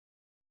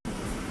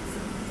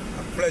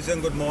pleasure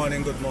and good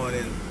morning, good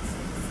morning.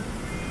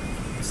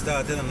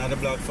 Starting another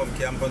block from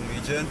Campon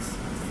Regent.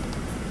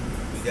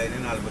 We're getting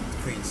in Albert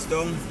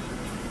Queenstown.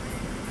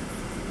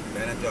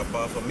 Going to drop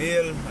off a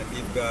meal and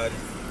give God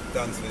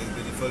thanks for this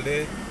beautiful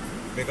day.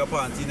 Big up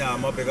Auntie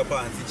Nama, big up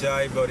Auntie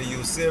Jai, Brother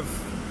Yusuf,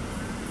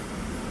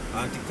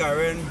 Auntie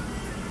Karen.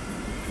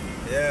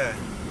 Yeah,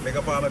 big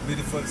up all my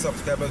beautiful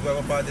subscribers who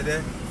are part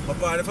today. My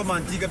party from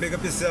Antigua, big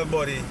up yourself,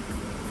 buddy.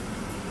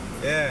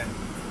 Yeah,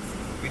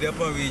 we're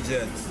up on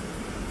Regent.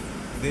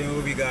 Doing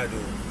what we gotta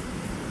do.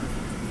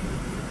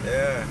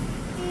 Yeah,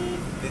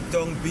 the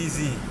tongue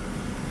busy,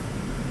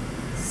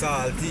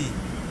 salty,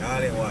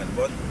 all in one,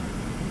 but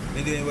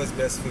we're doing what's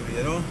best for me,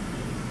 you know.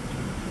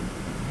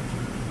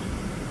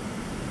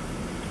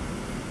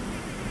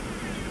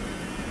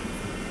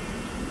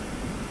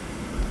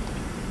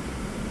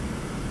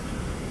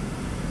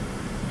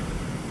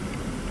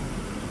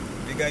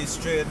 The guy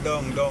straight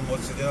down,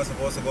 but you're not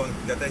supposed to go and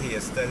get a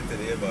hairstyle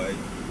today, boy.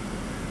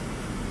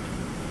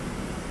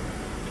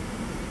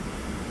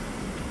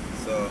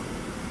 So,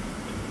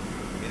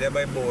 we're there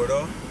by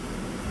border.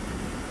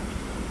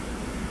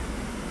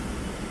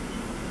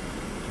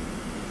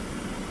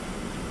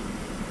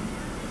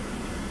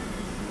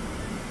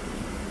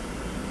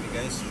 We're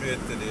going straight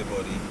today,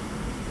 buddy.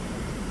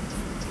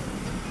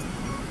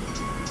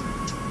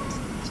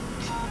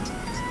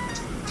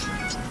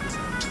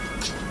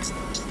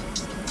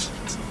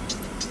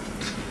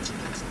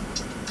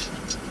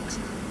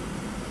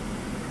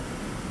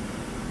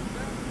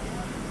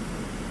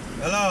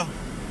 Hello?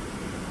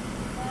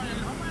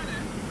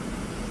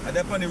 I'm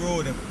up on the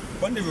road.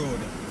 On the road.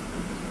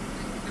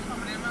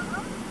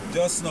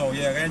 Just now,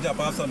 yeah. I'm going to drop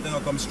off something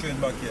and come straight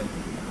back here.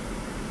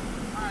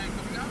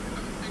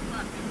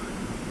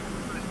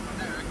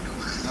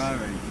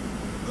 Alright.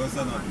 Go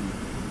send up.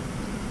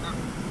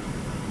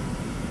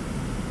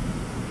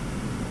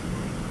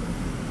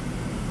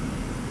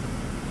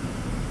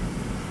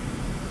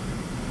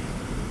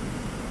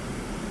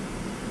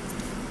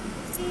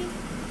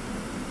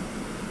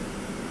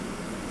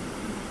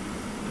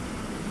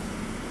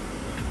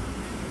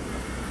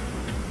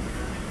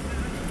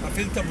 I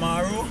feel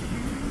tomorrow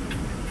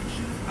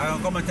I'm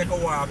gonna come and take a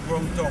walk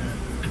around town.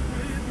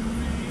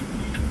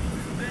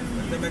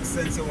 It makes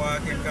sense to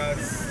walking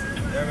because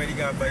you already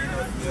got by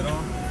enough, you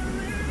know.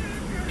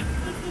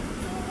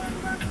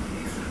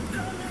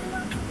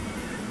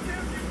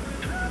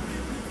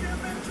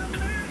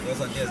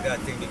 Just in case got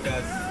to think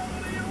because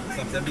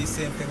sometimes the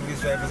same thing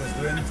these drivers is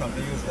doing,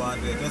 something you want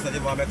to do. Just not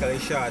even want to make a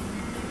short,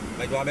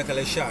 like you want to make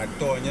a short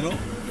turn, you know.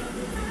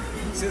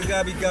 So it's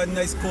gotta be got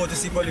nice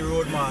courtesy on the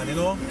road, man, you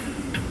know.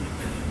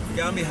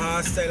 Can't be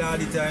hostile all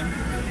the time.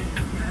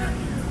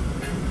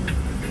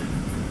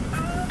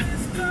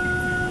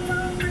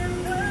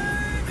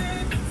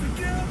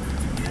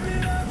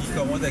 He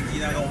come out like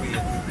he's not gonna wait.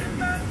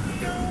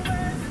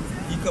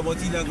 He come out,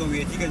 he's not gonna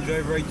wait. He can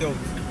drive right out.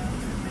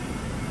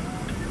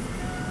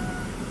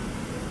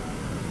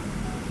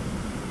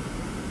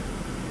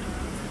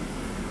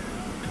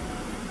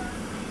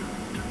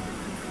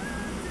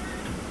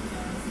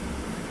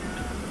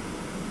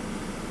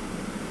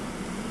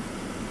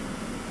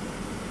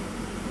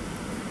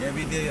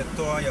 Every day you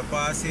turn, you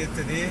pass here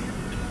today,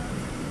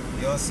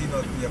 you don't see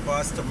nothing. You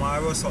pass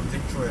tomorrow,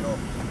 something throwing up.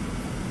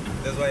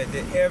 That's why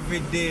every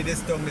day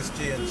this tongue is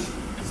changed.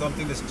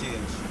 Something is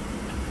changed.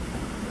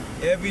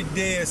 Every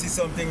day you see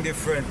something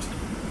different.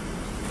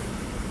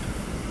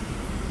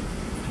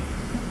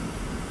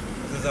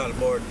 This is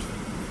Albert.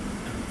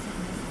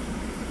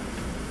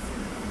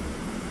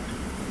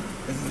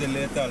 This is the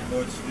late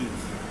Albert Street.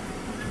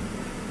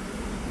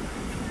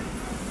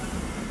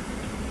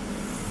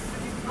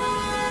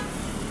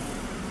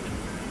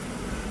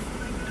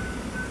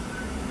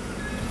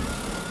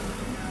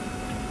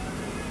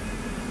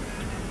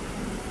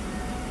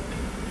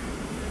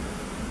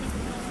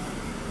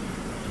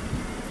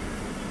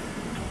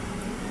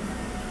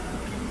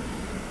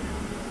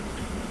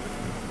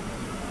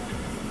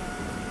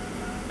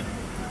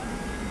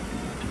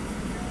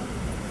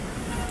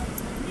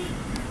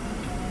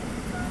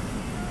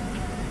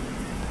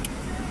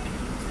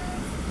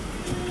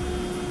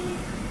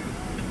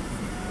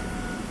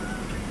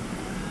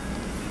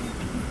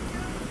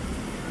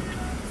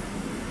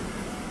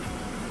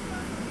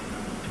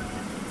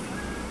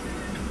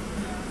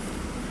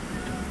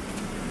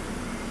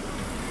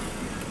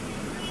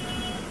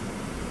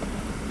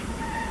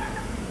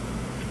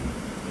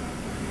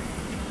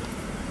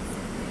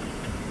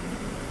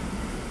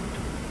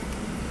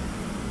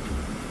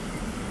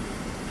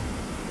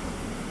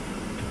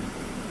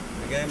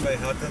 Again by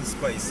hot and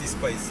spicy,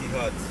 spicy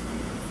hot.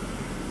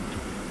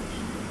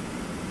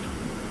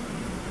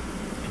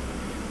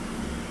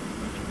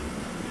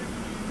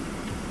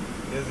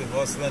 There's the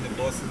hustle and the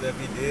bustle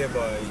every day,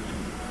 boy.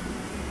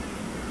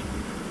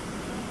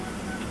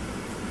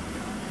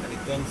 And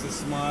the tongues are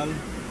small.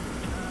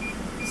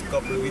 It's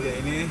coupled with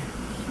it, innit?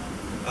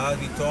 As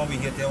we talk, we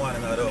hit one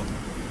another.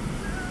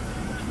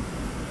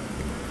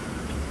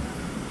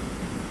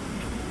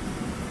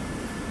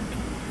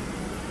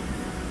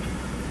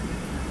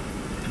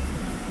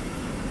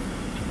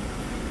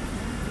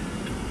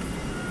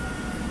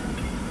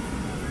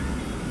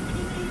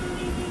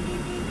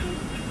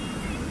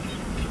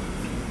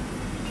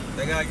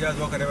 got girls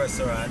work at the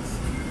restaurant.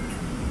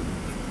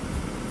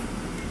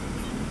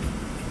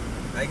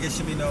 I get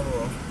she me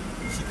number.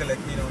 She collect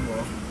me number.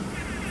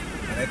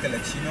 And I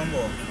collect she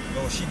number.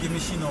 No, she give me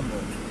she number.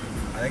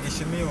 And I get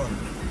she me one.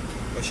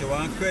 But she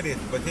want credit.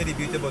 But here's the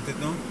beauty about it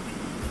now.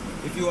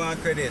 If you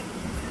want credit,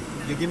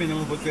 you give me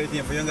number for credit.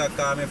 If you don't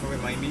call me for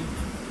remind me.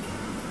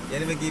 You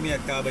never give me a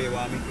call but you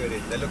want me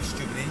credit. That looks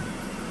stupid, eh?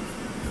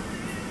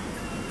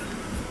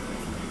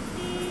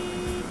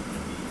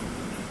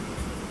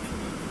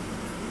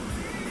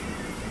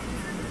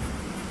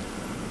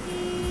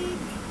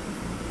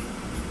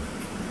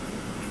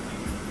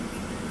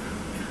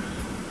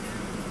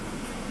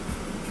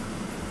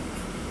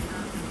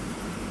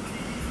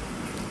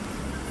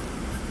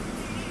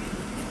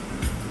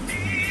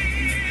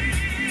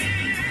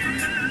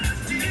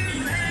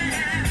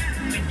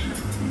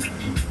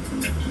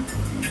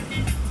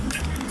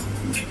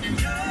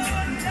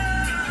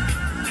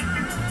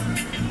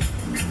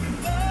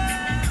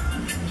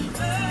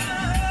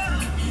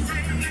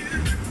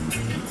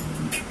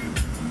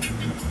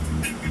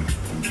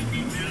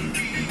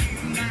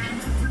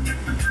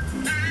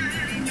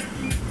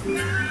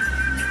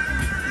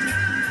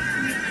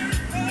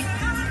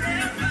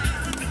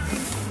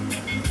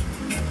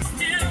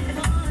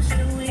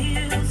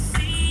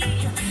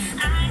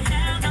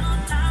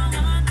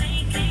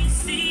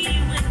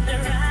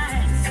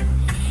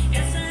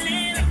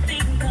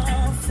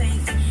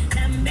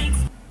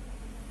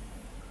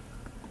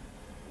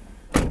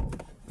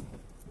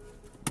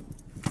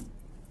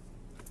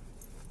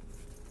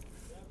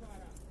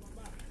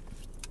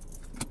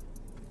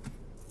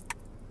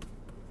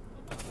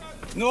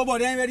 No,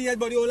 buddy, I ain't ready yet,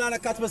 buddy. Hold on, I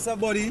catch myself,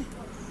 buddy.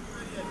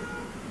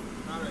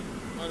 Alright,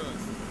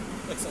 onwards.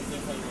 Take something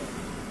for you.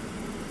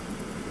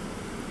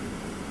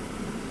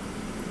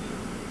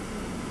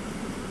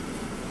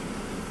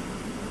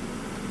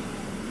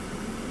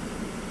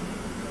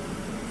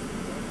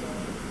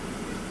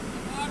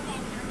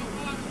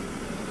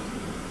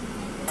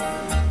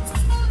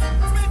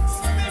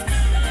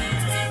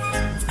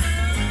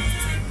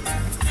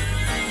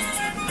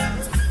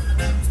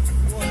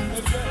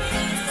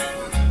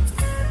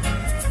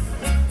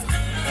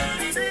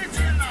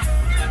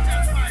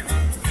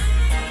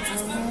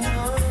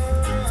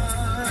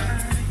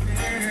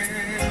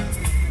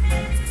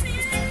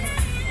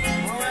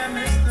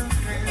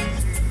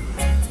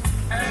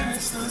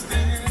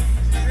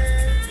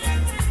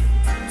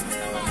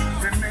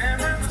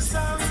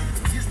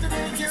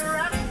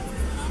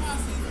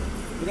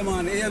 Come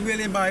on, hey,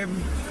 William buy.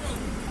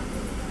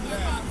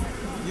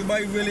 You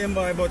buy William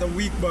buy about a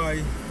week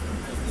buy.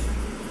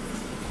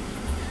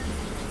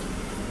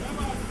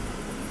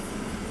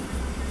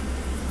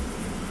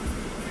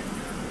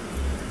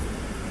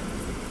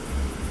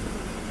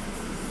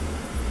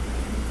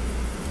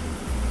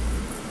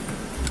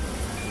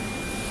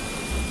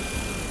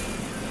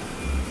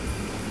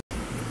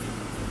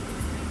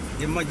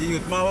 Imagine you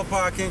my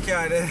parking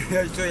car there,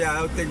 I'll show you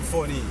how things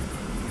funny.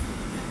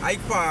 I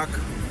park,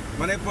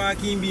 when I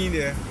park in being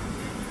there,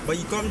 but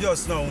you come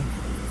just now,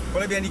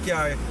 when I be in the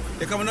car,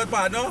 you come not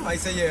part now? I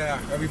say yeah,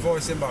 I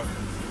reverse him back.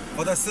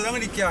 But I sit down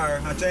in the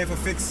car and try to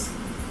fix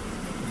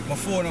my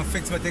phone and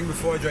fix my thing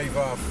before I drive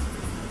off.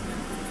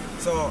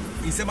 So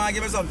he said man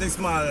give me something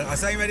small. I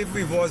said I'm ready for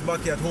reverse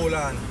back here, hold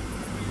on.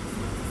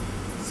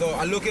 So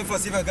I'm looking for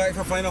see if I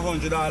find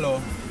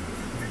 $100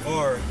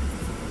 or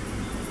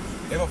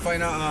if I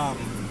find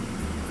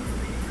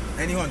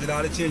any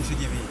 $100 change to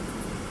give you.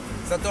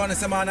 So I told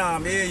him,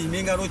 man, hey, you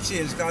ain't got no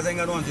change because I ain't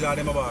got no $100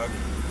 in my bag.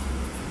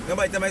 Now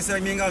by the time I say I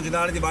ain't got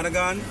 $100 in the band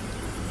gone,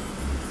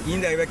 he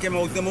in there where came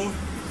out the more.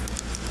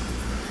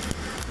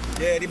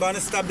 Yeah, the band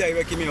stopped there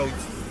where came out.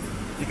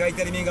 You can't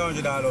tell him I ain't got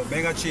 $100, I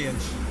ain't got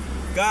change.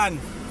 Gone.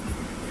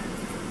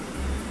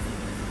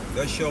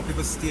 Just show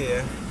people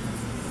stay.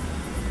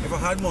 If I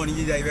had money,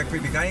 you direct me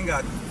because I ain't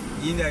got,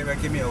 you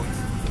direct me out.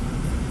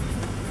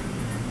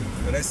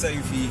 But that's how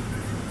you feel.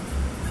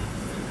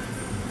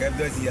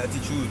 That's the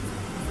attitude.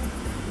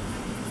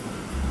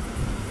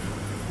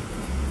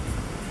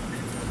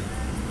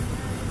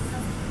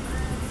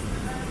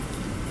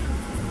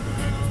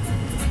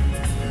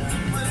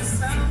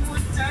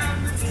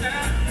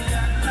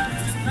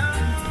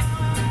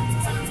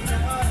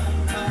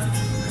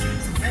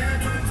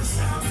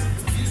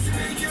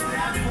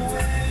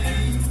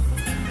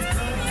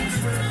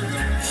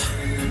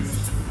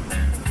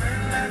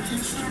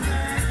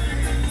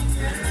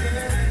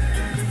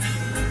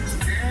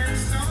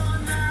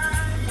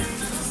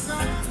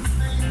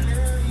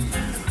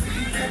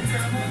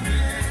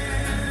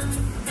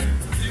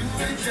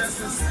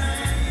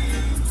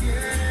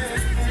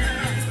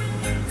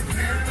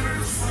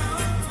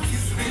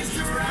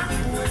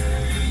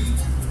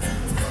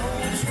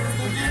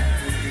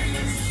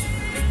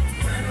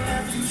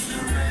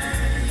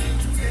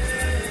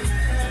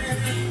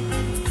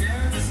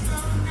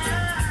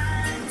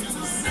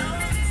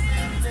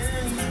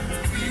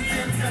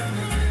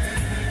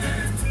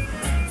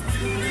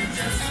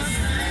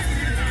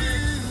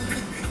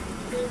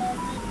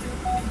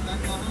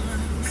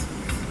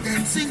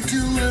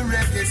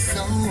 reggae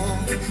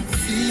song.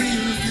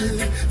 Feel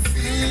good,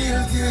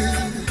 feel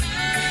good.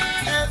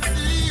 I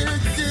feel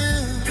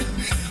good.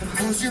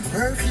 Cause your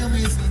perfume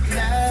isn't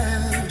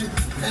loud,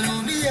 and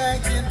only I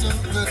can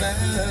talk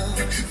about.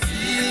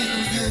 Feel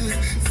good,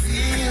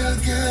 feel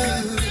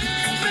good.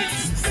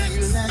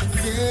 Feel like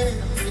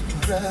velvet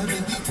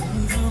rubbing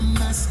over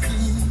my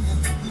skin.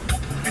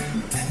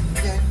 And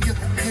then your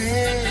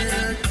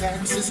hair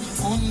dances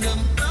under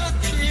my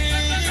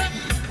chin.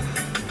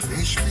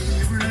 Wish we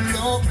were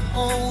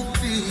alone,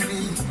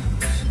 baby,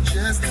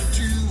 just the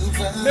two of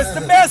us.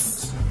 Mr. Best,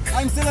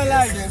 I'm still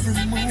alive. Every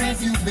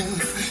move you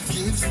make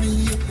gives me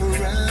a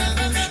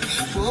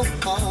rush. Oh,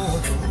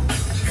 oh.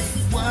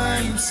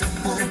 Wine some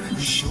more,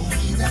 show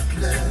me that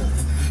love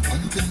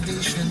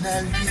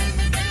unconditionally.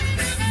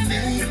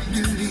 Make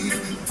believe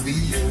we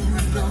are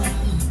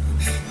alone,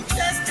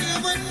 just you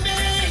and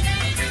me.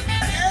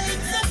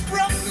 Take the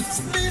profits,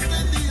 leave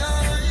them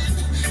behind.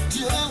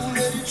 Don't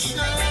let it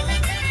show.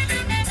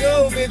 Go,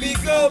 baby,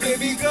 go,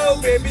 baby, go,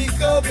 baby,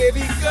 go,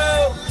 baby,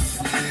 go.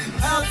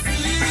 I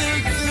feel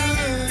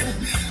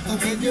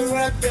good when you're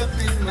wrapped up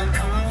in my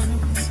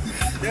arms,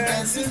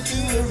 dancing to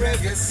a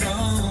reggae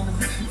song.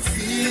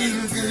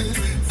 Feel good,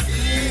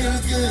 feel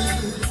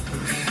good.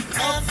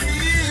 I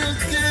feel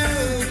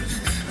good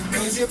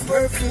because your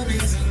perfume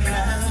isn't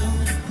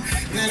loud,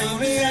 that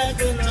only I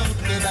can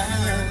talk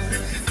about.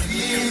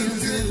 Feel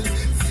good,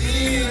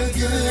 feel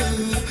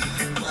good.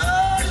 Oh,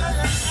 la,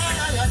 la,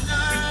 la, la,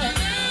 la.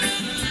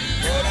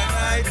 What a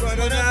night, what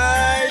a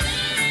night.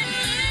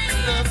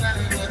 What a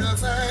night, what a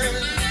night.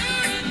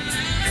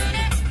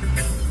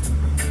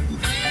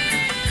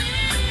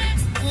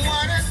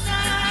 What a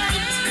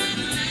night.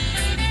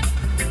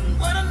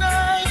 What a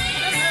night,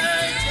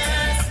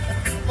 yes.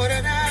 What a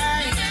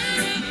night.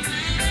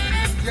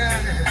 Yeah.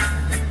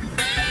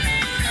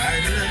 I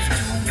love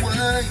to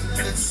wipe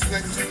the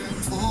sweat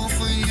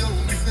over your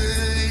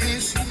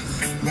face,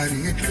 but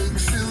it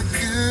looks so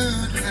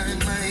good I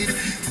might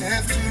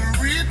have to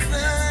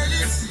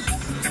replace.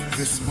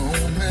 This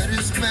moment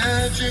is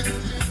magic,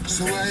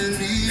 so I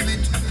leave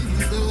it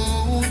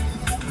alone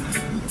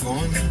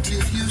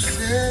until you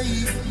say,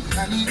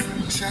 honey,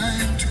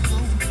 time to go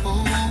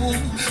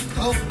home.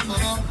 Oh,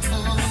 oh,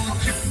 oh.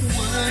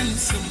 Why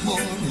some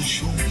more and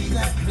show me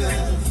that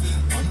love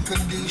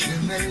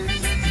unconditionally.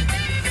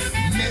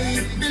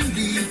 Make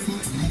believe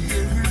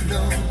we're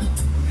alone,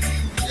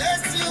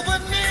 just you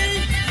and me.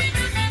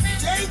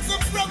 Take the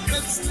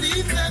problems,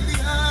 leave them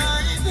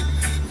behind.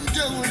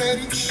 Don't let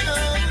it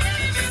show.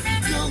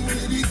 Go,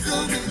 baby, go,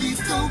 baby,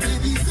 go,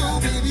 baby, go,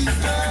 baby,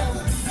 go.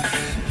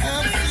 I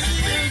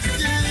feel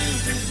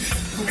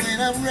good when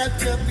I'm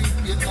wrapped up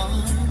in your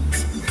arms,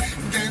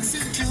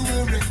 dancing to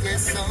a reggae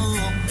song.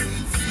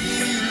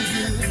 Feel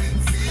good,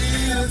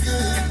 feel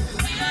good.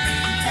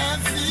 I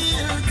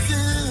feel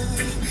good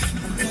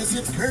because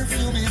your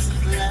perfume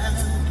isn't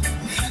loud,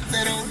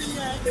 that only I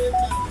can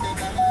talk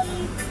about.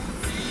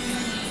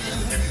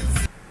 Feel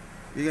good.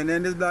 We can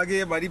end this vlog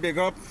here, buddy. Big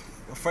up.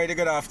 A Friday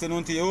good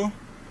afternoon to you.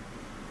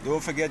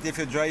 Don't forget, if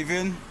you're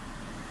driving,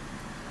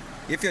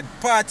 if you're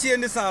partying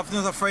this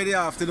afternoon, it's a Friday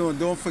afternoon,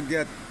 don't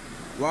forget,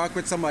 walk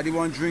with somebody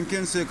one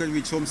drinking so you can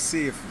reach home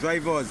safe.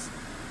 Drivers,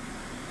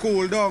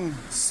 cool down,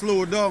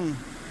 slow down,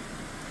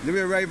 live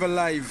your life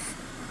alive.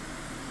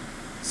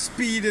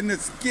 Speed in the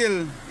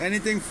skill,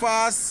 anything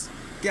fast,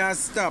 can't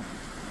stop.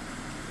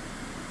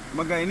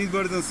 My guy, any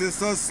brothers and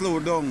sisters, slow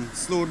down,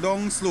 slow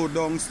down, slow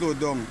down, slow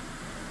down.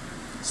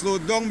 Slow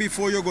down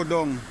before you go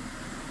down.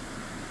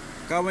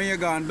 Because when you're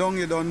gone down,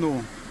 you don't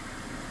know.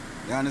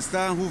 You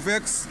understand? Who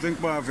vex?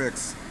 Drink more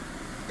vex.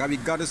 Because we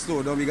got to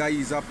slow down, we got to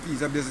ease up.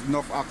 There's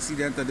enough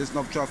accident and there's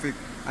enough traffic.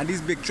 And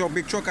this big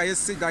truck, I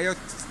just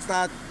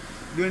start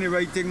doing the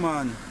right thing,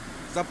 man.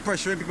 Stop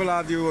pressuring people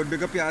off the road.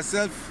 Big up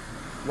yourself.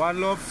 One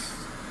love.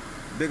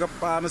 Big up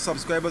my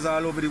subscribers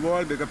all over the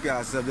world. Big up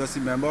yourself. Just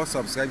remember,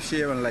 subscribe,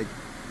 share, and like.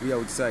 We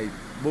outside.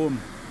 Boom.